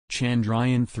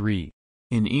Chandrayaan-3.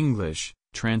 In English,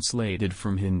 translated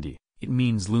from Hindi, it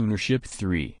means Lunar Ship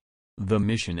 3. The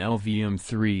mission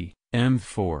LVM-3,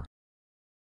 M4.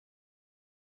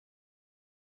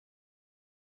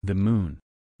 The Moon.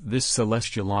 This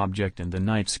celestial object in the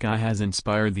night sky has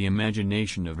inspired the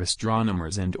imagination of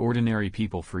astronomers and ordinary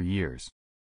people for years.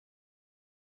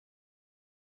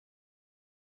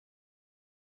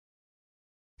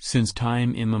 Since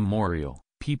time immemorial,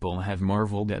 people have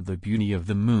marveled at the beauty of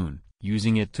the Moon,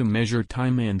 using it to measure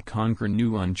time and conquer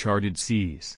new uncharted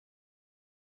seas.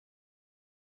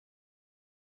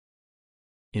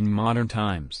 In modern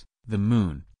times, the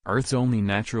Moon, Earth's only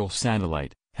natural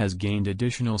satellite, has gained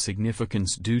additional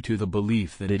significance due to the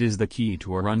belief that it is the key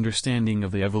to our understanding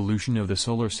of the evolution of the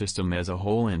solar system as a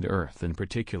whole and Earth in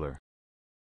particular.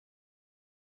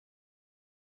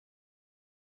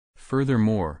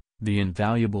 Furthermore, the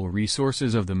invaluable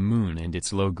resources of the Moon and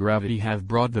its low gravity have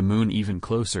brought the Moon even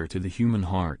closer to the human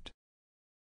heart.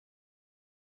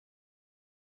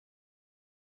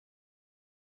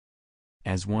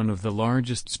 As one of the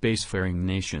largest spacefaring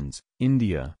nations,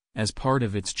 India, as part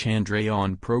of its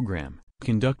Chandrayaan program,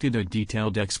 conducted a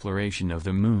detailed exploration of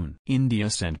the Moon. India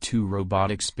sent 2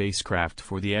 robotic spacecraft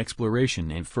for the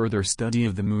exploration and further study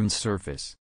of the Moon's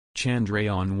surface.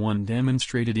 Chandrayaan-1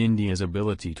 demonstrated India's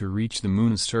ability to reach the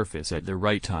Moon's surface at the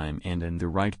right time and in the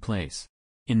right place.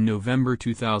 In November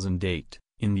 2008,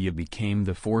 India became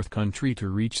the 4th country to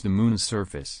reach the Moon's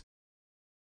surface.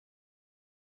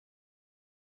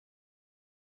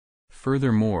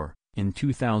 Furthermore, in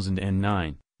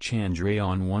 2009,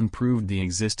 Chandrayaan-1 proved the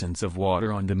existence of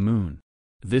water on the Moon.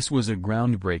 This was a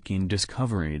groundbreaking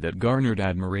discovery that garnered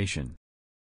admiration.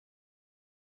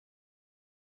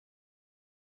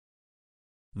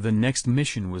 The next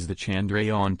mission was the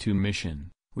Chandrayaan-2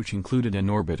 mission, which included an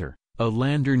orbiter, a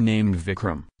lander named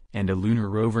Vikram, and a lunar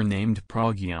rover named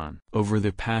Pragyan. Over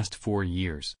the past 4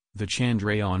 years, the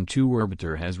Chandrayaan-2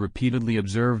 orbiter has repeatedly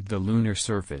observed the lunar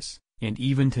surface, and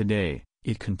even today,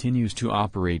 it continues to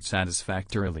operate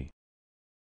satisfactorily.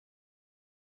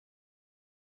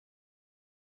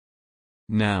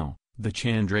 Now, the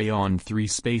Chandrayaan-3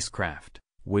 spacecraft,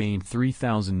 weighing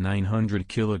 3,900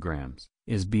 kilograms,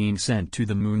 is being sent to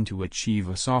the Moon to achieve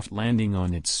a soft landing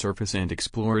on its surface and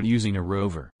explore it using a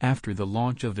rover. After the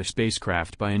launch of the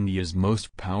spacecraft by India's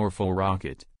most powerful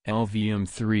rocket,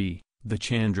 LVM-3, the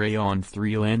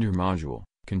Chandrayaan-3 lander module,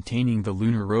 containing the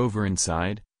lunar rover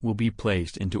inside, will be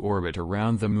placed into orbit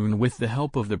around the Moon with the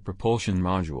help of the propulsion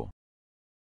module.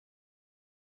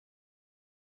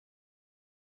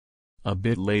 A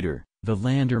bit later, the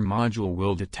lander module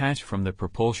will detach from the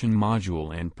propulsion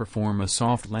module and perform a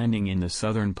soft landing in the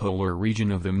southern polar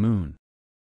region of the Moon.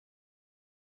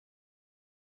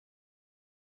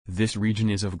 This region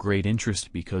is of great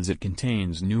interest because it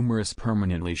contains numerous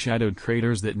permanently shadowed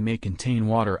craters that may contain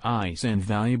water ice and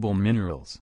valuable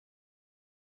minerals.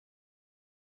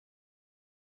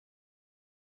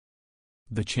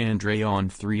 The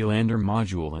Chandrayaan-3 lander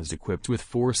module is equipped with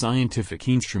 4 scientific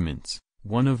instruments,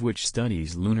 one of which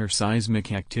studies lunar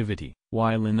seismic activity,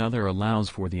 while another allows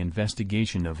for the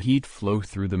investigation of heat flow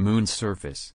through the Moon's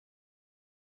surface.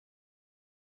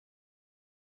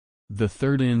 The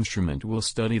third instrument will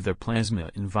study the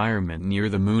plasma environment near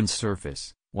the Moon's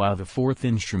surface, while the fourth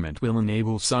instrument will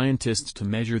enable scientists to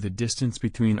measure the distance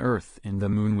between Earth and the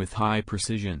Moon with high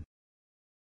precision.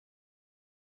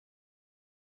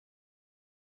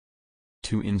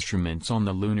 2 instruments on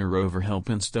the lunar rover help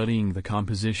in studying the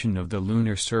composition of the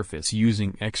lunar surface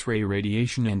using X-ray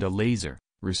radiation and a laser,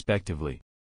 respectively.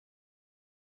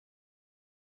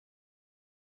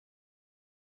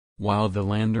 While the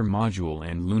lander module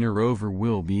and lunar rover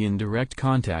will be in direct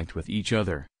contact with each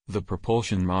other, the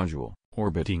propulsion module,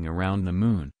 orbiting around the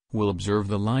Moon, will observe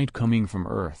the light coming from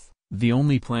Earth, the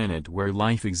only planet where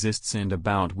life exists and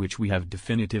about which we have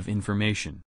definitive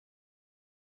information.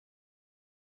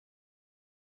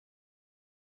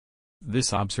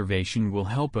 This observation will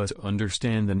help us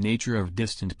understand the nature of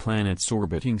distant planets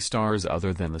orbiting stars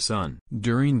other than the Sun.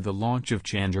 During the launch of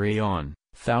Chandrayaan,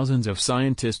 thousands of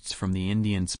scientists from the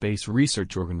Indian Space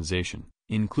Research Organization,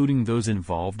 including those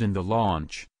involved in the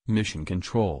launch, mission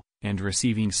control, and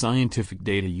receiving scientific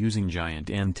data using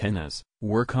giant antennas,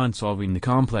 work on solving the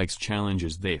complex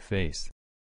challenges they face.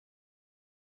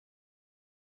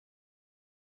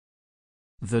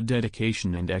 The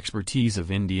dedication and expertise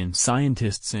of Indian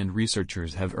scientists and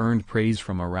researchers have earned praise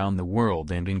from around the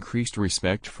world and increased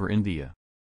respect for India.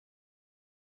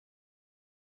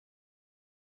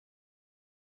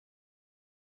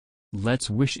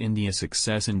 Let's wish India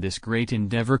success in this great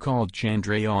endeavor called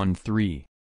Chandrayaan-3.